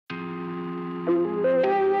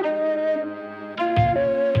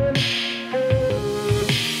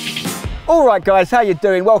Alright guys, how you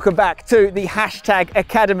doing? Welcome back to the Hashtag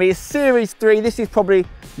Academy Series 3. This is probably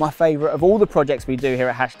my favourite of all the projects we do here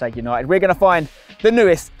at Hashtag United. We're going to find the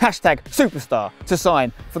newest Hashtag Superstar to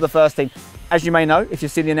sign for the first team. As you may know, if you've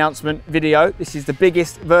seen the announcement video, this is the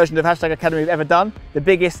biggest version of Hashtag Academy we've ever done. The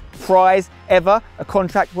biggest prize ever, a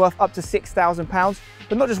contract worth up to £6,000.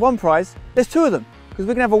 But not just one prize, there's two of them. Because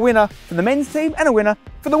we're going to have a winner for the men's team and a winner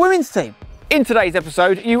for the women's team. In today's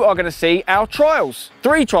episode, you are going to see our trials.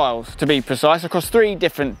 3 trials to be precise, across 3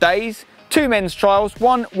 different days. 2 men's trials,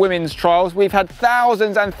 1 women's trials. We've had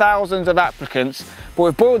thousands and thousands of applicants, but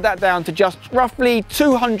we've boiled that down to just roughly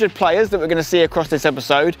 200 players that we're going to see across this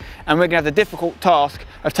episode, and we're going to have the difficult task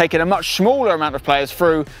of taking a much smaller amount of players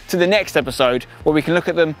through to the next episode where we can look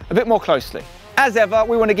at them a bit more closely. As ever,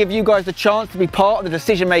 we want to give you guys the chance to be part of the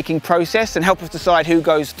decision-making process and help us decide who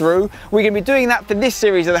goes through. We're going to be doing that for this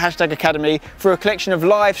series of the Hashtag Academy through a collection of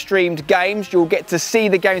live-streamed games. You'll get to see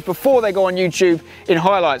the games before they go on YouTube in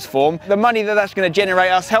highlights form. The money that's going to generate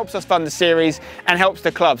us helps us fund the series and helps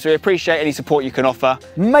the club, so we appreciate any support you can offer.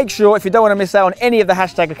 Make sure, if you don't want to miss out on any of the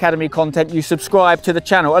Hashtag Academy content, you subscribe to the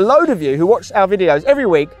channel. A load of you who watch our videos every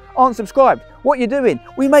week aren't subscribed. What are you doing?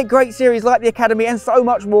 We make great series like the Academy and so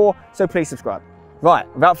much more, so please subscribe. Right,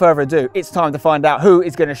 without further ado, it's time to find out who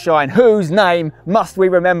is going to shine. Whose name must we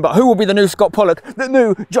remember? Who will be the new Scott Pollock, the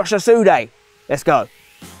new Josh Asude? Let's go.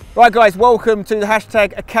 Right guys, welcome to the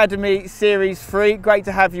Hashtag Academy Series 3. Great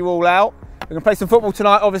to have you all out. We're going to play some football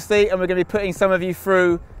tonight, obviously, and we're going to be putting some of you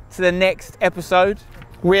through to the next episode.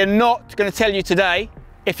 We're not going to tell you today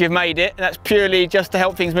if you've made it, and that's purely just to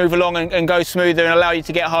help things move along and go smoother and allow you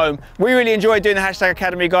to get home. We really enjoy doing the Hashtag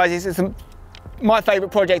Academy, guys. It's my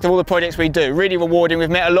favourite project of all the projects we do. Really rewarding. We've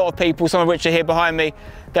met a lot of people, some of which are here behind me,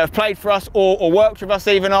 that have played for us or worked with us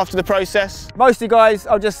even after the process. Mostly guys,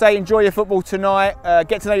 I'll just say enjoy your football tonight,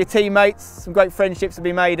 get to know your teammates, some great friendships have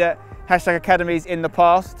been made at Hashtag Academies in the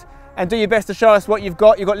past, and do your best to show us what you've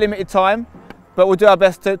got. You've got limited time, but we'll do our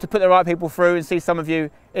best to put the right people through and see some of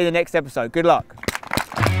you in the next episode. Good luck.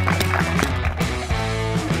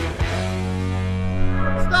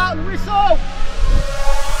 Start the whistle!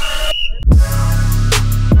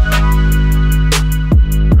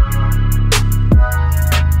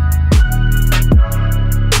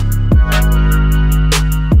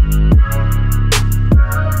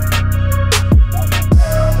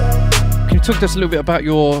 Talk to us a little bit about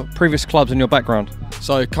your previous clubs and your background.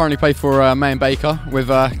 So currently play for May and Baker with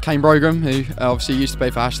Kane Brogram, who obviously used to play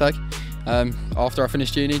for Hashtag. After I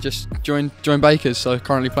finished uni, just joined Bakers, so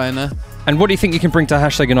currently playing there. And what do you think you can bring to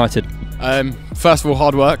Hashtag United? First of all,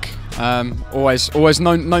 hard work. Always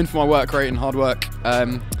known for my work rate and hard work.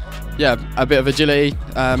 Yeah, a bit of agility,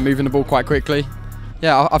 moving the ball quite quickly.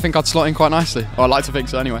 Yeah, I think I'd slot in quite nicely. Or I'd like to think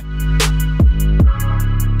so anyway.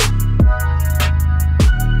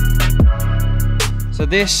 So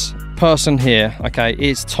this person here, okay,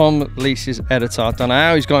 is Tom Leese's editor. I don't know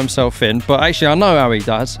how he's got himself in, but actually I know how he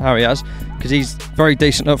has, because he's very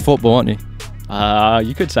decent at football, aren't you?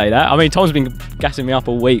 You could say that. I mean, Tom's been gassing me up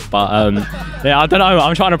all week, but yeah, I don't know.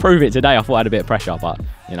 I'm trying to prove it today. I thought I had a bit of pressure, but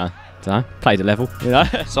you know, played the level. You know.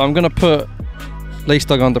 So I'm going to put Leese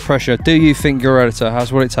Dog under pressure. Do you think your editor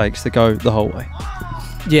has what it takes to go the whole way?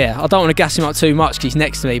 Yeah, I don't want to gas him up too much because he's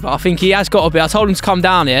next to me, but I think he has got to be. I told him to come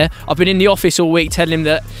down here. I've been in the office all week telling him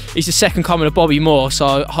that he's the second coming of Bobby Moore,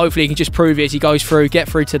 so hopefully he can just prove it as he goes through, get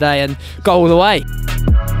through today and go all the way.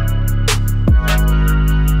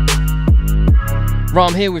 Right,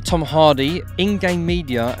 I'm here with Tom Hardy, in-game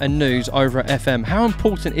media and news over at FM. How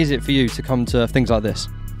important is it for you to come to things like this?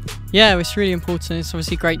 Yeah, it's really important. It's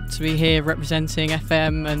obviously great to be here representing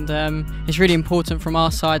FM, and it's really important from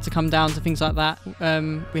our side to come down to things like that.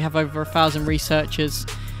 We have over 1,000 researchers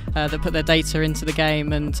that put their data into the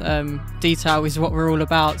game, and detail is what we're all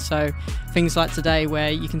about. So things like today where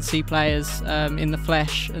you can see players in the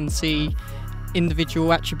flesh and see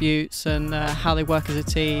individual attributes and how they work as a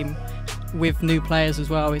team with new players as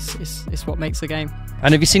well is what makes the game.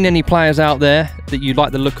 And have you seen any players out there that you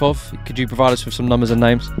like the look of? Could you provide us with some numbers and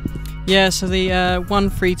names? Yeah, so the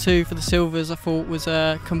 1-3-2 for the Silvers I thought was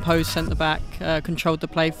a composed centre-back, controlled the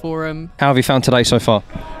play for them. How have you found today so far?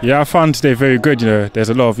 Yeah, I found today very good. You know, there's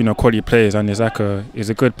a lot of quality players, and it's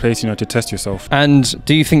a good place to test yourself. And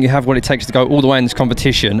do you think you have what it takes to go all the way in this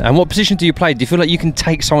competition? And what position do you play? Do you feel like you can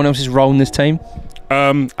take someone else's role in this team?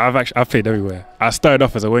 I've played everywhere. I started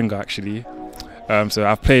off as a winger actually. So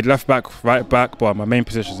I've played left back, right back, but my main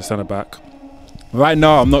position is a centre back. Right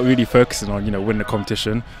now, I'm not really focusing on winning the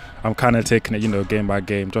competition. I'm kind of taking it game by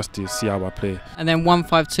game just to see how I play. And then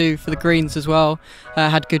 1-5-2 for the Greens as well.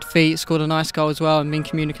 Had good feet, scored a nice goal as well, and been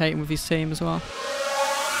communicating with his team as well.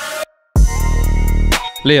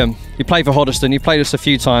 Liam, you played for Hoddesdon, you played us a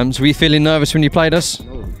few times. Were you feeling nervous when you played us?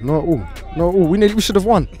 No, not at all. Not at all. We should have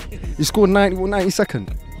won. He scored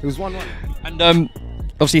 92nd. It was 1-1. And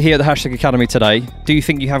obviously here at the Hashtag Academy today, do you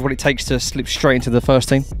think you have what it takes to slip straight into the first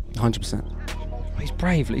team? 100%. He's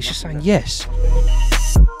brave, he's just saying yes.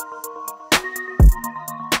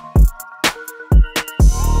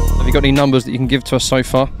 Have you got any numbers that you can give to us so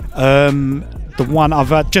far? The one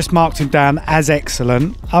I've just marked him down as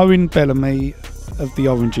excellent. Owen Bellamy of the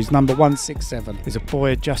Oranges, number 167. There's a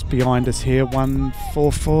boy just behind us here,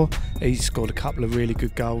 144. He's scored a couple of really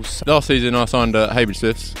good goals. Last season I signed at Hayward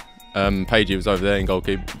Swifts. Pagey was over there in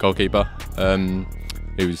goalkeeper.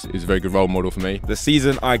 He was a very good role model for me. The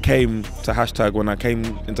season I came to Hashtag, when I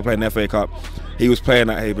came into playing the FA Cup, he was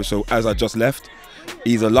playing at Hayward, so as I just left,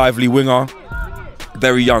 he's a lively winger,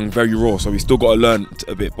 very young, very raw, so he's still got to learn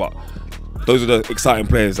a bit, but those are the exciting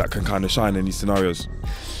players that can kind of shine in these scenarios.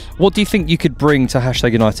 What do you think you could bring to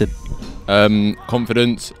Hashtag United?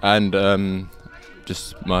 Confidence and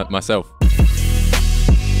just myself.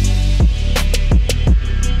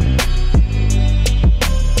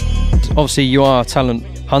 Obviously you are a talent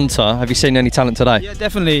hunter. Have you seen any talent today? Yeah,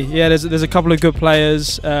 definitely. Yeah, there's a couple of good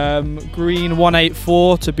players. Green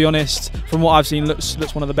 184, to be honest, from what I've seen, looks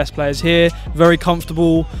one of the best players here. Very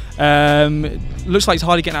comfortable. Looks like he's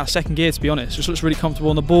hardly getting out of second gear, to be honest. Just looks really comfortable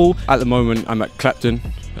on the ball. At the moment, I'm at Clapton.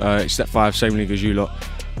 It's step 5, same league as you lot.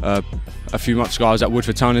 A few months ago, I was at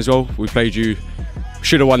Woodford Town as well. We played you.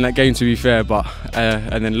 Should have won that game, to be fair, but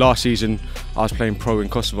and then last season I was playing pro in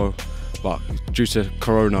Kosovo, but due to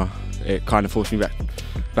Corona, it kind of forced me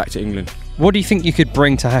back to England. What do you think you could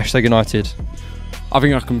bring to Hashtag United? I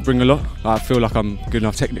think I can bring a lot. I feel like I'm good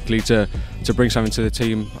enough technically to bring something to the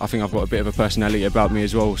team. I think I've got a bit of a personality about me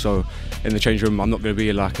as well. So in the change room, I'm not going to be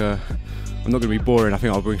I'm not going to be boring. I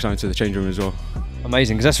think I'll bring something to the change room as well.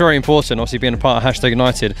 Amazing, because that's very important, obviously being a part of Hashtag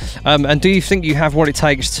United. And do you think you have what it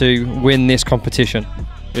takes to win this competition?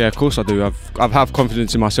 Yeah, of course I do. I have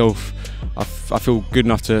confidence in myself. I feel good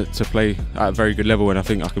enough to play at a very good level, and I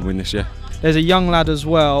think I can win this year. There's a young lad as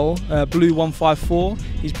well, Blue 154.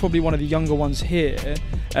 He's probably one of the younger ones here.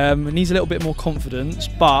 Needs a little bit more confidence,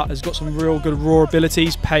 but has got some real good raw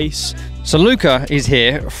abilities, pace. So Luca is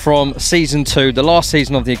here from season 2, the last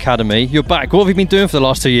season of the academy. You're back. What have you been doing for the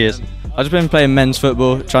last 2 years? I've just been playing men's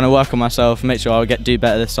football, trying to work on myself, make sure I'll do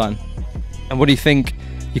better this time. And what do you think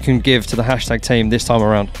you can give to the Hashtag team this time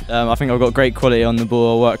around? I think I've got great quality on the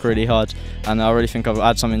ball, I work really hard, and I really think I'll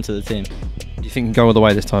add something to the team. Do you think you can go all the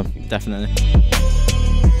way this time? Definitely.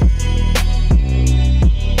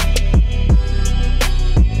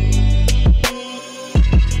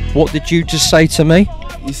 What did you just say to me?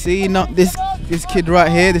 You see, this kid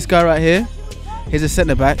right here, this guy right here, he's a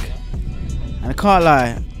centre back, and I can't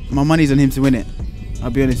lie, my money's on him to win it. I'll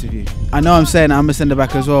be honest with you. I know I'm saying I'm a centre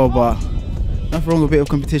back as well, but nothing wrong with a bit of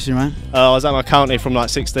competition, man. I was at my county from like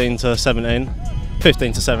 16 to 17,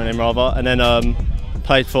 15 to 17 rather, and then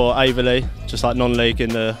played for Averley, just like non-league in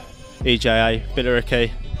the EJA,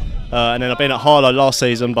 Billericay, and then I've been at Harlow last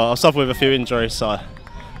season, but I've suffered with a few injuries, so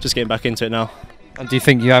just getting back into it now. And do you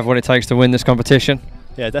think you have what it takes to win this competition?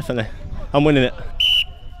 Yeah, definitely. I'm winning it.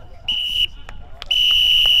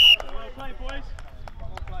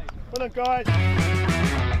 Well done, guys.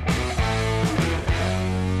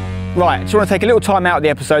 Right, just want to take a little time out of the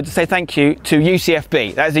episode to say thank you to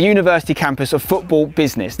UCFB. That is the University Campus of Football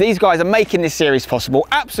Business. These guys are making this series possible,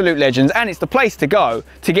 absolute legends, and it's the place to go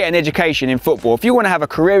to get an education in football. If you want to have a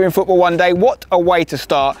career in football one day, what a way to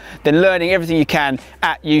start than learning everything you can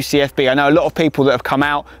at UCFB. I know a lot of people that have come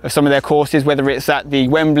out of some of their courses, whether it's at the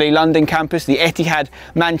Wembley London campus, the Etihad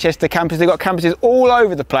Manchester campus. They've got campuses all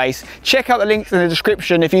over the place. Check out the links in the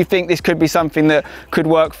description if you think this could be something that could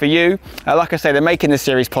work for you. Like I say, they're making this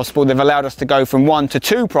series possible. They've allowed us to go from 1 to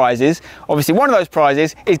 2 prizes. Obviously, one of those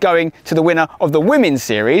prizes is going to the winner of the women's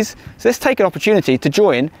series. So let's take an opportunity to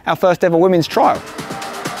join our first ever women's trial.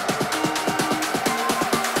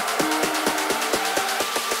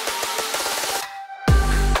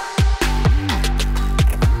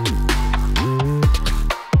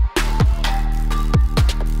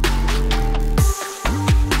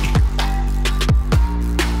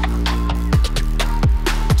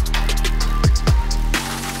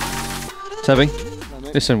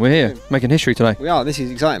 Sebby, listen, we're here, making history today. We are, this is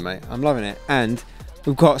exciting, mate. I'm loving it. And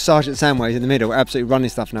we've got Sergeant Samways in the middle, absolutely running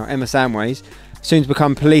stuff now. Emma Samways, soon to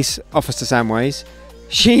become Police Officer Samways.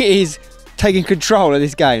 She is taking control of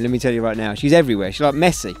this game, let me tell you right now. She's everywhere, she's like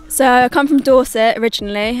Messi. So I come from Dorset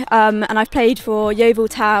originally, and I've played for Yeovil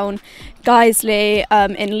Town, Guiseley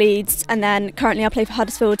in Leeds, and then currently I play for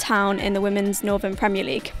Huddersfield Town in the Women's Northern Premier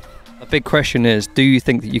League. The big question is, do you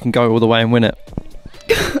think that you can go all the way and win it?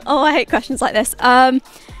 Oh, I hate questions like this. Gonna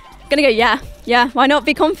go yeah. Yeah, why not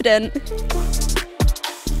be confident?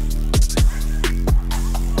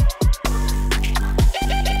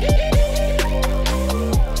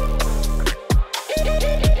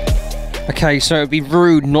 Okay, so it'd be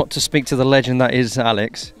rude not to speak to the legend that is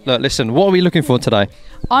Alex. Look, listen, what are we looking for today?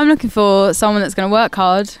 I'm looking for someone that's going to work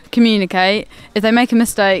hard, communicate. If they make a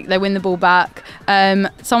mistake, they win the ball back.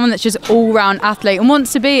 Someone that's just all-round athlete and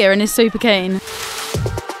wants to be here and is super keen.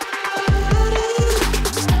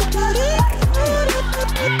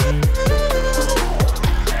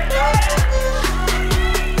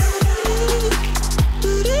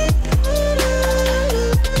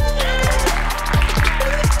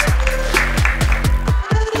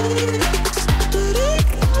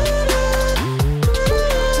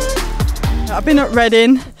 I've been at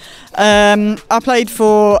Reading. I played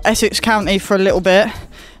for Essex County for a little bit.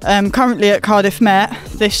 Currently at Cardiff Met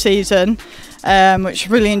this season, which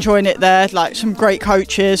really enjoying it there. Like some great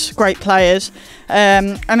coaches, great players.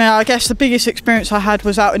 And then I guess the biggest experience I had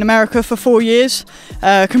was out in America for 4 years.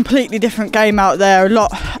 Completely different game out there. A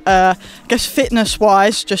lot, I guess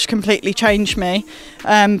fitness-wise, just completely changed me.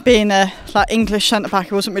 Being a English centre back,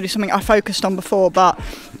 it wasn't really something I focused on before, but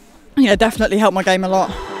yeah, definitely helped my game a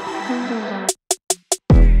lot.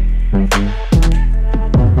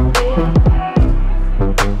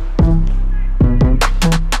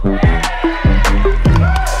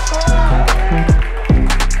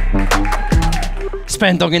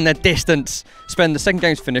 Spendog in the distance. Spend, the second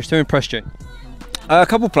game's finished. Who impressed you? A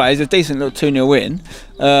couple of players, a decent little 2-0 win.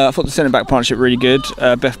 I thought the centre-back partnership really good.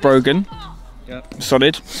 Beth Brogan,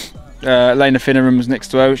 solid. Elena Finneran was next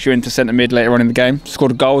to her. She went to centre mid later on in the game.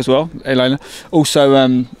 Scored a goal as well, Elena. Also,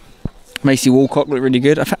 Macy Walcott looked really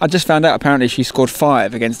good. I just found out apparently she scored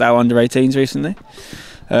 5 against our under-18s recently.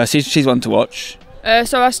 She's one to watch.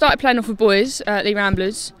 So I started playing off with boys at Lee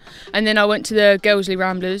Ramblers, and then I went to the Girls Lee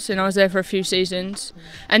Ramblers, and I was there for a few seasons.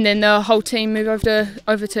 And then the whole team moved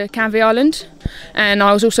over to Canvey Island, and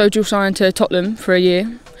I was also dual signed to Tottenham for a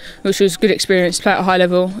year, which was a good experience to play at a high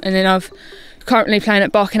level. And then I've currently playing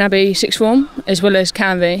at Barking Abbey sixth form as well as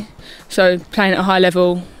Canvey, so playing at a high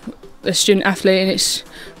level, a student athlete, and it's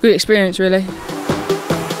a good experience really.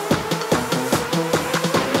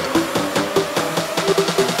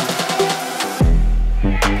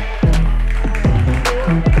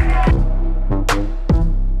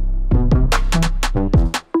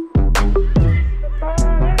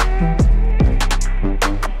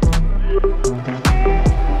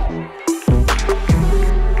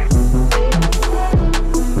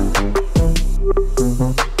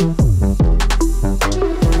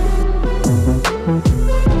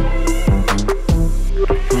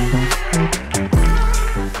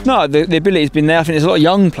 No, the ability's been there. I think there's a lot of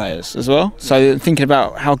young players as well. So thinking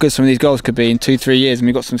about how good some of these goals could be in 2-3 years, and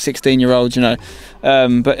we've got some 16-year-olds, you know.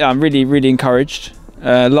 But yeah, I'm really, really encouraged.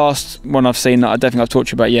 Last one I've seen that I don't think I've talked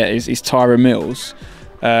to you about yet is Tyra Mills.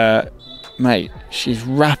 Mate, she's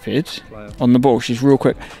rapid on the ball. She's real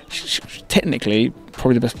quick. She's technically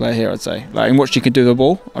probably the best player here, I'd say. Like in what she can do with the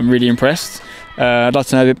ball, I'm really impressed. I'd like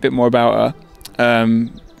to know a bit more about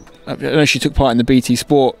her. I know she took part in the BT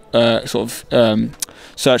Sport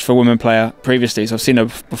search for a women player previously, so I've seen her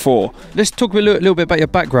before. Let's talk a little bit about your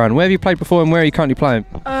background. Where have you played before and where are you currently playing?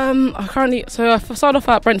 I started off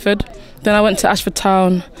at Brentford, then I went to Ashford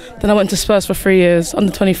Town, then I went to Spurs for 3 years,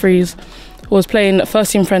 under 23s. I was playing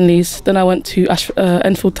first team friendlies, then I went to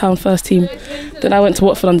Enfield Town first team, then I went to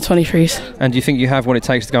Watford under 23s. And do you think you have what it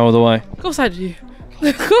takes to go all the way? Of course I do.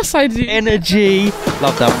 Of course I do. Energy.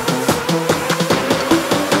 Love that.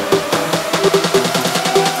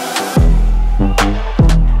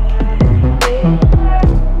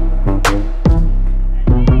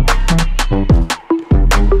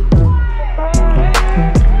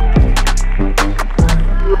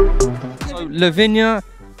 Lavinia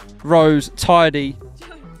Rose Tidy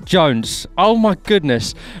Jones. Oh my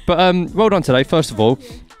goodness. But well done today, first of all.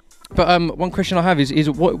 But one question I have is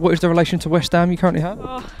what is the relation to West Ham you currently have?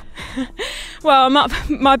 Oh. Well,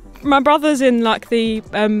 my brother's in like the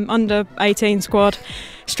under 18 squad,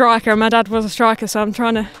 striker, and my dad was a striker, so I'm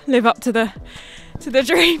trying to live up to the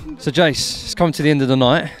dream. So Jace, it's come to the end of the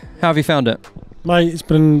night. How have you found it? Mate, it's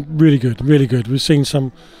been really good, really good. We've seen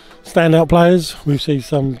some standout players. We've seen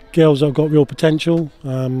some girls that have got real potential.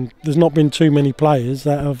 There's not been too many players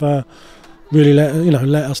that have really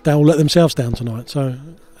let us down, let themselves down tonight. So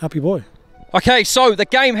happy boy. Okay, so the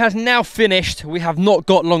game has now finished. We have not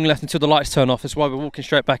got long left until the lights turn off. That's why we're walking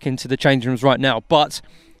straight back into the changing rooms right now. But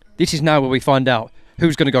this is now where we find out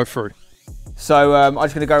who's going to go through. So I'm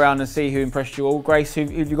just going to go around and see who impressed you all. Grace, who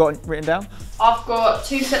have you got written down? I've got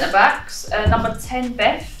 2 centre backs, number 10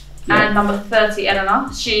 Beth and number 30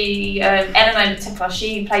 Eleanor. Eleanor in particular,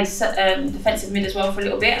 she plays defensive mid as well for a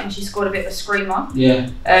little bit, and she scored a bit of a screamer.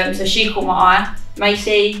 Yeah. So she caught my eye.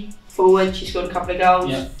 Macy, forward, she scored a couple of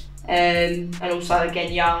goals. Yeah. And also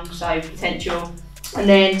again young, so potential. And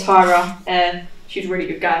then Tyra, she was really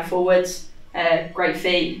good going forwards. Great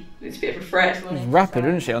feet. It's a bit of a threat. Rapid,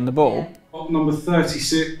 isn't she, on the ball? Yeah. Number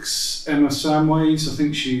 36, Emma Samways. I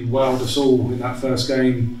think she wowed us all in that first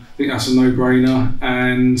game. I think that's a no-brainer.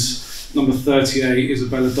 And number 38,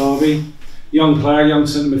 Isabella Darby. Young player, young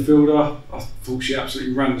centre midfielder. I thought she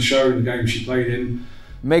absolutely ran the show in the game she played in.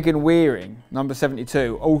 Megan Wearing, number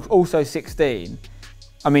 72, also 16.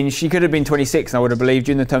 I mean, she could have been 26 and I would have believed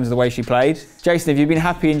you in the terms of the way she played. Jason, have you been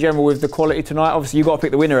happy in general with the quality tonight? Obviously, you've got to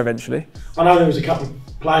pick the winner eventually. I know there was a couple of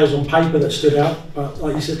players on paper that stood out, but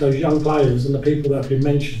like you said, those young players and the people that have been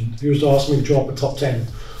mentioned, if you was to ask me to drop a top 10,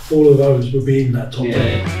 all of those would be in that top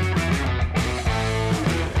 10.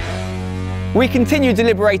 We continue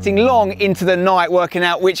deliberating long into the night, working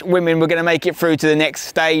out which women were going to make it through to the next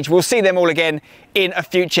stage. We'll see them all again in a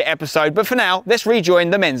future episode, but for now, let's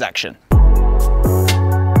rejoin the men's action.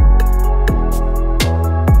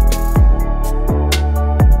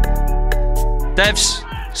 Devs,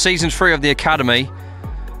 season 3 of the Academy.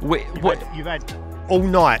 You've had all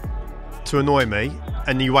night to annoy me,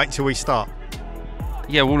 and you wait till we start.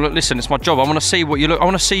 Yeah, well, look, listen, it's my job. I want to see what you look. I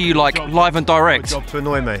want to see you like live and direct. Job to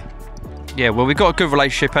annoy me. Yeah, well, we've got a good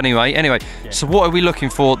relationship anyway. So what are we looking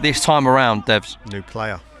for this time around, Devs? New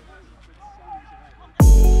player.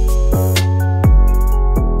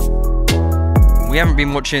 We haven't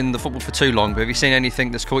been watching the football for too long, but have you seen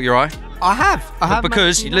anything that's caught your eye? I have.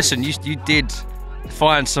 Because, listen, you did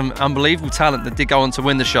find some unbelievable talent that did go on to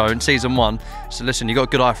win the show in season 1. So listen, you got a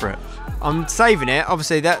good eye for it. I'm saving it.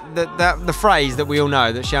 Obviously, that the phrase that we all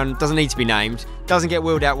know that Sharon doesn't need to be named doesn't get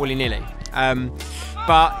wheeled out willy-nilly.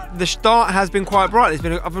 But the start has been quite bright.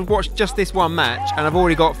 I've watched just this one match, and I've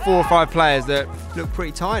already got 4 or 5 players that look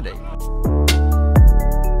pretty tidy.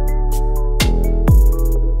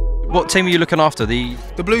 What team are you looking after? The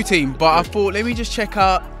blue team, but I thought let me just check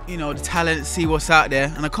out, the talent, see what's out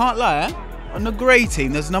there. And I can't lie, on the grey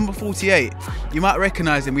team, there's number 48. You might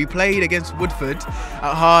recognise him. We played against Woodford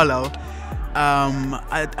at Harlow.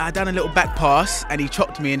 I done a little back pass and he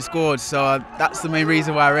chopped me and scored. So that's the main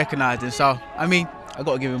reason why I recognised him. So I mean, I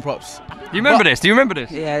got to give him props. Do you remember this? Do you remember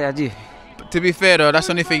this? Yeah, I do. But to be fair though, that's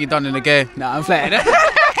the only thing you've done in the game. Nah, I'm playing.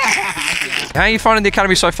 How are you finding the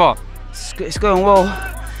academy so far? It's going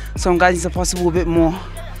well. Some guys need to possible a bit more.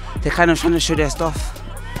 They're kind of trying to show their stuff.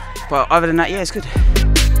 But other than that, yeah, it's good.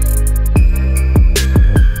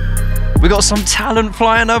 We got some talent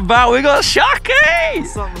flying about. We got Shaki!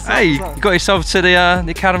 Hey, you got yourself to the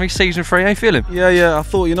Academy season 3. How you feeling? Yeah. I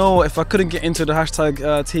thought, if I couldn't get into the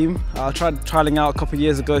hashtag team, I tried trialing out a couple of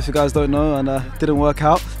years ago, if you guys don't know, and didn't work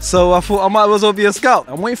out. So I thought I might as well be a scout.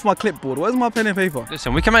 I'm waiting for my clipboard. Where's my pen and paper?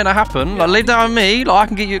 Listen, we can make that happen. Like, leave that on me. Like, I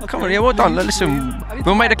can get you. Come on, yeah, well done. Like, listen,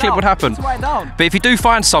 we'll make the clipboard happen. But if you do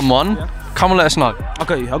find someone, come and let us know. I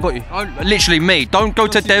got you. Literally me. Don't go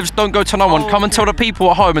to Devs, don't go to no one. Come and tell the people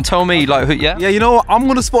at home and tell me, like, who, yeah? Yeah, you know what? I'm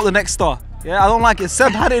going to spot the next star. Yeah, I don't like it.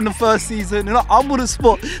 Seb had it in the first season. I'm going to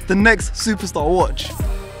spot the next superstar. Watch.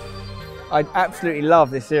 I absolutely love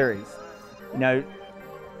this series,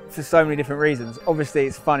 for so many different reasons. Obviously,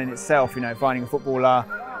 it's fun in itself, finding a footballer,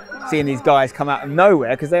 seeing these guys come out of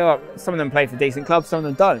nowhere, because some of them play for decent clubs, some of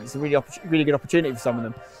them don't. It's a really good opportunity for some of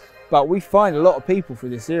them. But we find a lot of people through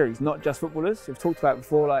this series, not just footballers. We've talked about it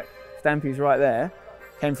before, like Stampy's right there,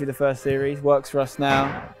 came through the first series, works for us now.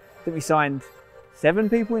 I think we signed 7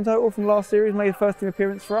 people in total from last series, made a first team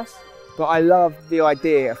appearance for us. But I love the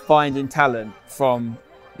idea of finding talent from,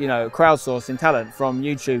 crowdsourcing talent from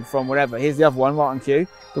YouTube, from whatever. Here's the other one, right on cue,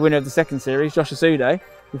 the winner of the second series, Josh Asude.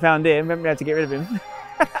 We found him, haven't been able to get rid of him.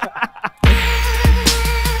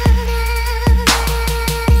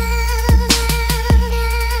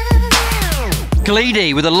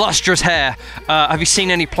 Gleedy with the lustrous hair. Have you seen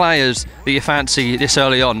any players that you fancy this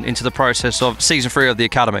early on into the process of season 3 of the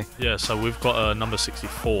Academy? Yeah, so we've got number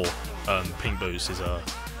 64, Pink Boots, is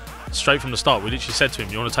straight from the start. We literally said to him,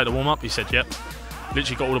 you want to take the warm-up? He said, yep.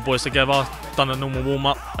 Literally got all the boys together, done a normal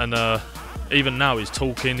warm-up, and even now he's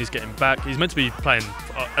talking, he's getting back. He's meant to be playing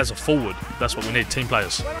as a forward. That's what we need, team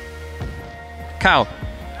players. Cal,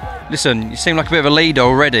 listen, you seem like a bit of a leader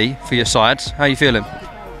already for your sides. How are you feeling?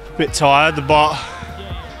 Bit tired, but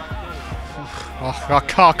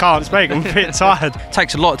I can't speak. I'm a bit tired.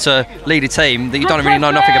 Takes a lot to lead a team that you don't really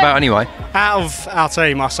know nothing about anyway. Out of our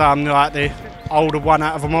team, I say I'm like the older one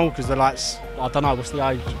out of them all, because they're like I don't know, what's the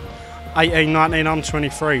age? 18, 19, I'm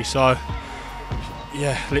 23, so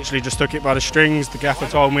yeah, literally just took it by the strings. The gaffer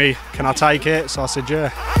told me, can I take it? So I said,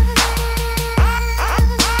 yeah.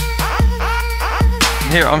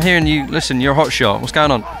 I'm hearing you, listen, you're a hot shot. What's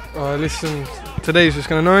going on? Listen, today's just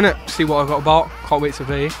going to learn it, see what I got about. Can't wait to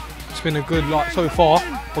play. It's been a good, like, so far.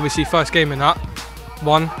 Obviously, first game in that,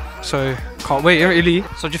 won, so can't wait, really.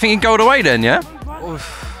 So do you think you can go all the way then, yeah?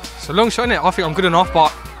 It's a long shot, innit? I think I'm good enough,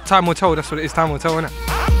 but time will tell. That's what it is, time will tell, innit?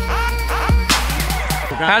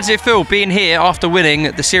 How does it feel being here after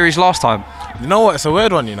winning the series last time? You know what, it's a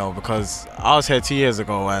weird one, you know, because I was here 2 years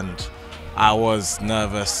ago and I was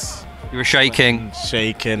nervous. You were shaking.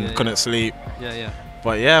 Couldn't sleep. Yeah.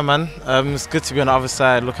 But yeah, man, it's good to be on the other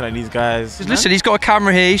side looking at these guys. Listen, he's got a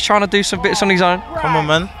camera here, he's trying to do some bits on his own. Come on,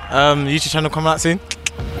 man. YouTube channel coming out soon.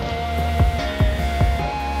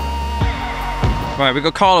 Right, we've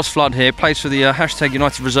got Carlos Flood here, plays for the hashtag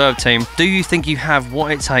United Reserve team. Do you think you have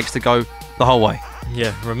what it takes to go the whole way?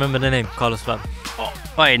 Yeah, remember the name, Carlos Flood.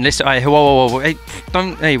 Wait, listen, whoa.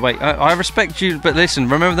 Hey, wait, I respect you, but listen,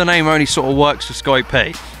 remember the name only sort of works for Sky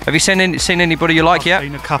P. Have you seen anybody you like yet? I've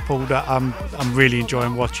seen a couple that I'm really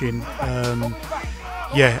enjoying watching.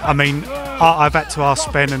 Yeah, I mean, I've had to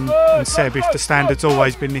ask Ben and Seb if the standard's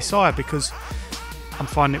always been this high, because I'm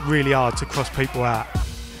finding it really hard to cross people out.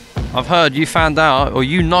 I've heard you found out, or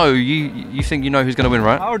you think you know who's going to win,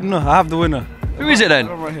 right? I already know, I have the winner. Who is it then?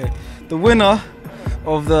 Right here. The winner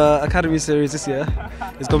of the Academy Series this year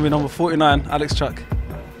is going to be number 49, Alex Chuck.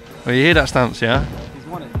 Well, you hear that, Stamps, yeah? He's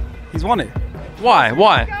won it. He's won it.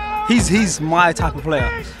 Why? He's my type of player.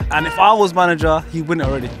 And if I was manager, he'd win it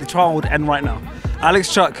already. The trial would end right now.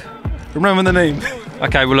 Alex Chuck, remember the name.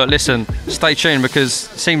 Okay, well look, listen, stay tuned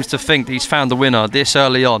because it seems to think that he's found the winner this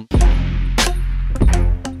early on.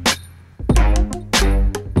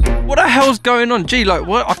 What the hell's going on? Gee, like,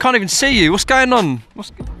 what? I can't even see you. What's going on?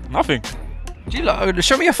 Nothing. Gee, look,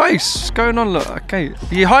 show me your face. What's going on? Look, okay.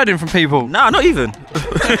 Are you hiding from people? Nah, not even.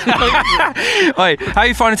 Wait, how are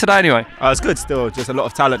you finding today anyway? It's good still. Just a lot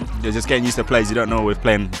of talent. You're just getting used to plays you don't know with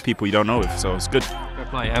playing people you don't know with. So it's good. Good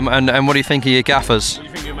play. And what do you think of your gaffers? What do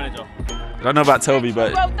you think of your manager? I don't know about Toby,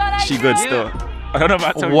 but she good still. I don't know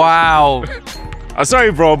about Toby. Wow. I'm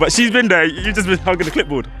sorry, bro, but she's been there. You've just been hugging the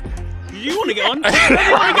clipboard. You want to get on? You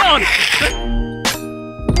want to get on?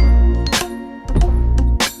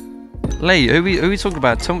 Lee, who are we talking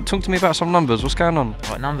about? Talk to me about some numbers. What's going on?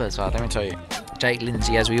 What numbers? Let me tell you. Jake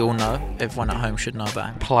Lindsay, as we all know, everyone at home should know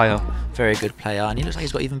about him. Player. Very good player, and he looks like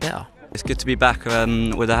he's got even better. It's good to be back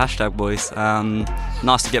with the hashtag boys.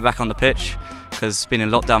 Nice to get back on the pitch because it's been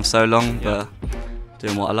in lockdown for so long, but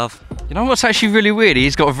doing what I love. You know what's actually really weird?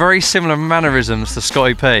 He's got very similar mannerisms to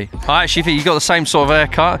Scotty P. I actually think you've got the same sort of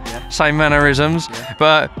haircut, same mannerisms,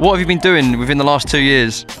 but what have you been doing within the last 2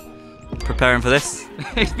 years? Preparing for this.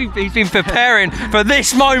 He's been preparing for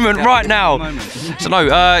this moment right now. So no,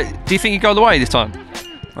 do you think you go the way this time?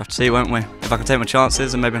 We'll have to see, won't we? If I can take my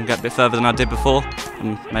chances and maybe I can get a bit further than I did before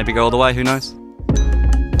and maybe go all the way, who knows?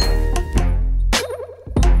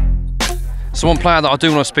 So one player that I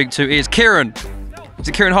do want to speak to is Kieran. Is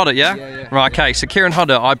it Kieran Hodder, yeah? Yeah. Right, okay, so Kieran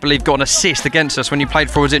Hodder, I believe, got an assist against us when you played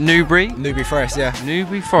for, was it Newbury? Newbury Forest, yeah.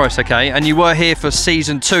 Newbury Forest, okay, and you were here for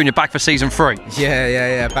season 2 and you're back for season 3?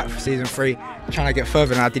 Yeah, back for season 3. Trying to get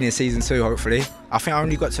further than I did in season 2, hopefully. I think I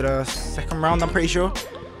only got to the second round, I'm pretty sure.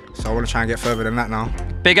 So I want to try and get further than that now.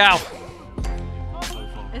 Big Al,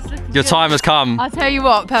 your time has come. I'll tell you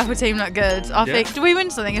what, purple team look good. I think. Do we win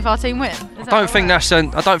something if our team win? I don't think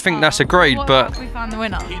that's agreed, but if we find the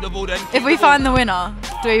winner. If we find the winner,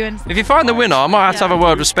 do we win? If you find the winner, I might have to have a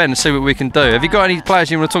word with Ben and see what we can do. Have you got any players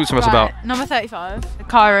you want to talk to us about? Number 35,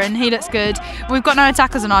 Kyron. He looks good. We've got no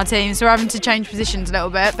attackers on our team, so we're having to change positions a little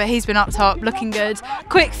bit. But he's been up top, looking good,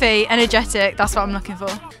 quick feet, energetic. That's what I'm looking for.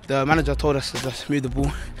 The manager told us to just move the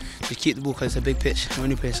ball, to keep the ball because it's a big pitch. We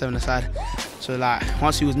only play 7 aside. So like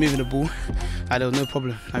once he was moving the ball, there was no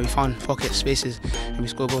problem. We found pockets, spaces, and we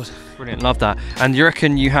scored goals. Brilliant, love that. And you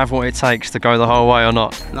reckon you have what it takes to go the whole way or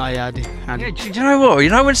not? No, yeah, I do. Yeah, do you know what? You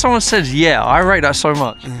know when someone says yeah, I rate that so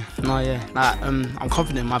much. Yeah. No, yeah. Like, I'm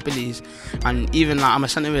confident in my abilities, and even like I'm a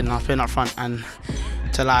centre mid and I'm playing up front, and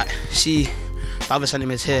to like see the other centre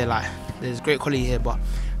mids here, like there's great quality here, but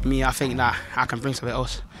me, I think that I can bring something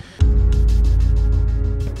else.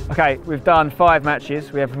 Okay, we've done 5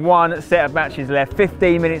 matches. We have 1 set of matches left,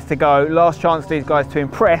 15 minutes to go. Last chance for these guys to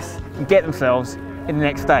impress and get themselves in the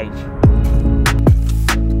next stage.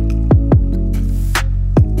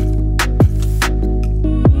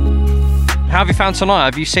 How have you found tonight?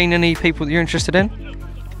 Have you seen any people that you're interested in?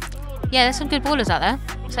 Yeah, there's some good ballers out there.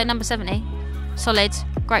 Say number 70. solid,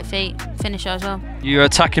 great feet, finisher as well. You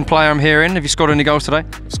attacking player, I'm hearing. Have you scored any goals today?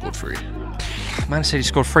 Scored 3. Man said he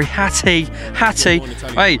scored 3. Hattie.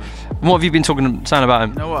 Hey, what have you been saying about him?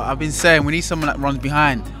 You know what? I've been saying we need someone that runs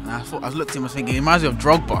behind. And I looked at him, I was thinking, he reminds me of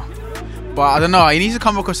Drogba. But I don't know, he needs to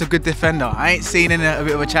come across a good defender. I ain't seen a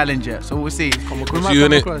bit of a challenge yet, so we'll see. Come across you,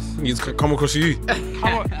 innit? He's come across you.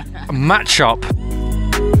 A match-up.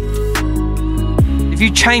 Have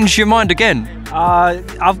you changed your mind again?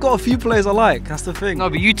 I've got a few players I like, that's the thing. No,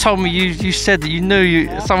 but you told me, you said that you knew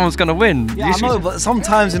someone was going to win. Yeah, I know, but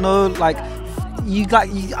sometimes, you know, like,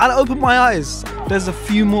 I open my eyes. There's a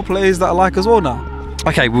few more players that I like as well now.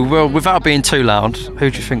 Okay, well, without being too loud, who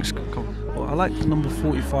do you think's cool? Well, I like number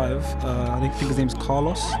 45. I think his name's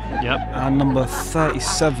Carlos. Yep. And number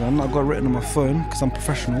 37, I've got it written on my phone because I'm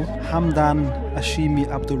professional. Hamdan Hashimi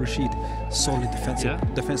Abdul Rashid. Solid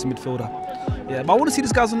defensive midfielder. Yeah, but I want to see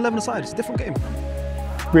this guys on the 11 side. It's a different game.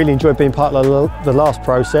 Really enjoyed being part of the last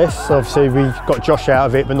process. Obviously we've got Josh out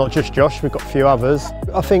of it, but not just Josh, we've got a few others.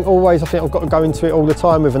 I think I've got to go into it all the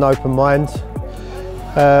time with an open mind,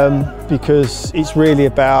 because it's really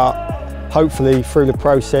about, hopefully through the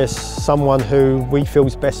process, someone who we feel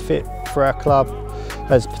is best fit for our club,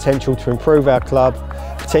 has potential to improve our club,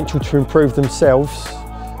 potential to improve themselves.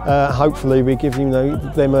 Hopefully we give them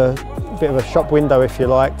a bit of a shop window, if you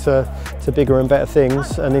like, to bigger and better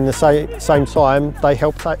things, and in the same time they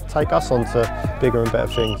help take us on to bigger and better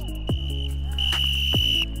things.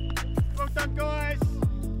 Well done, guys.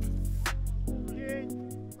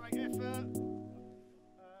 Great effort.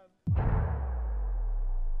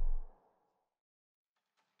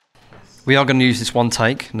 We are going to use this one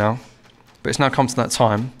take now, but it's now come to that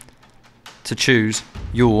time to choose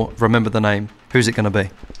your remember the name. Who's it going to be?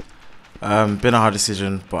 Been a hard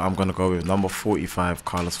decision, but I'm going to go with number 45,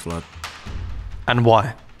 Carlos Flood. And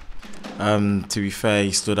why? To be fair,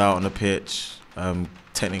 he stood out on the pitch,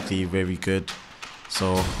 technically very good,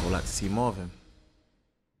 so I would like to see more of him.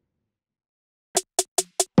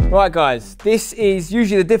 Right guys, this is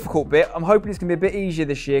usually the difficult bit. I'm hoping it's going to be a bit easier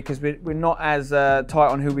this year because we're not as tight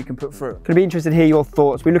on who we can put through. Going to be interested to hear your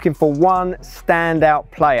thoughts. We're looking for one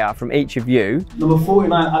standout player from each of you. Number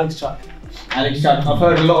 49, Alex Chuck. Alex Chuck, I've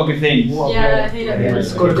heard a lot of good things. Yeah, he looked good.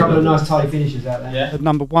 He's got a couple of nice tidy finishes out there. Yeah.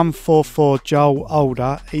 Number 144, Joel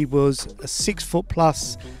Older. He was a 6-foot+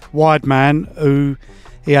 wide man who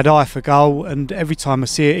he had eye for goal, and every time I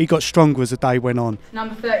see it, he got stronger as the day went on.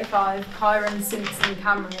 Number 35, Kyron Simpson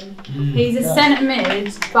Cameron. He's a centre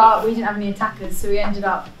mid, but we didn't have any attackers, so we ended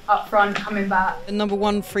up front, coming back. And number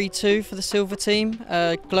 132 for the Silver team,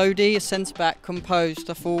 Glody, a centre back, composed.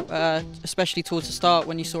 I thought, especially towards the start,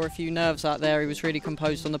 when you saw a few nerves out there, he was really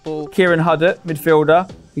composed on the ball. Kieran Huddett, midfielder.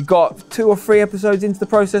 We got 2 or 3 episodes into the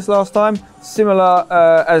process last time, similar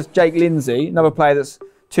as Jake Lindsay, another player that's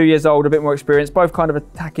 2 years old, a bit more experienced, both kind of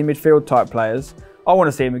attacking midfield type players. I want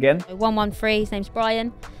to see him again. 113, his name's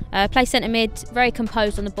Brian. Plays centre mid, very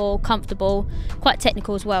composed on the ball, comfortable, quite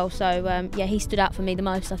technical as well. So yeah, he stood out for me the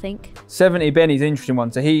most, I think. 70 Benny's an interesting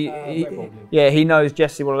one. So he knows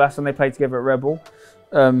Jesse well. Last time they played together at Rebel.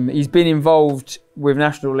 He's been involved with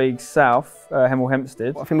National League South, Hemel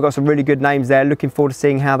Hempstead. I think we've got some really good names there. Looking forward to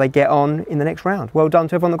seeing how they get on in the next round. Well done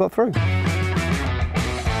to everyone that got through.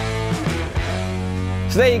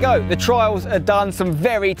 So there you go, the trials are done. Some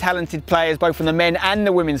very talented players, both on the men and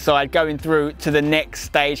the women's side, going through to the next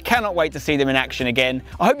stage. Cannot wait to see them in action again.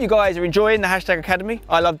 I hope you guys are enjoying the Hashtag Academy.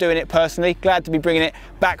 I love doing it personally. Glad to be bringing it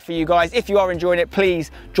back for you guys. If you are enjoying it,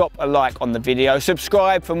 please drop a like on the video.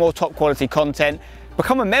 Subscribe for more top quality content.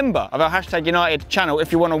 Become a member of our Hashtag United channel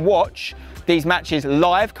if you want to watch these matches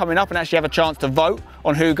live coming up and actually have a chance to vote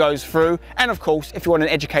on who goes through. And of course, if you want an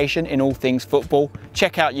education in all things football,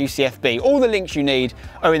 check out UCFB. All the links you need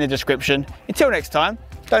are in the description. Until next time,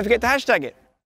 don't forget to hashtag it.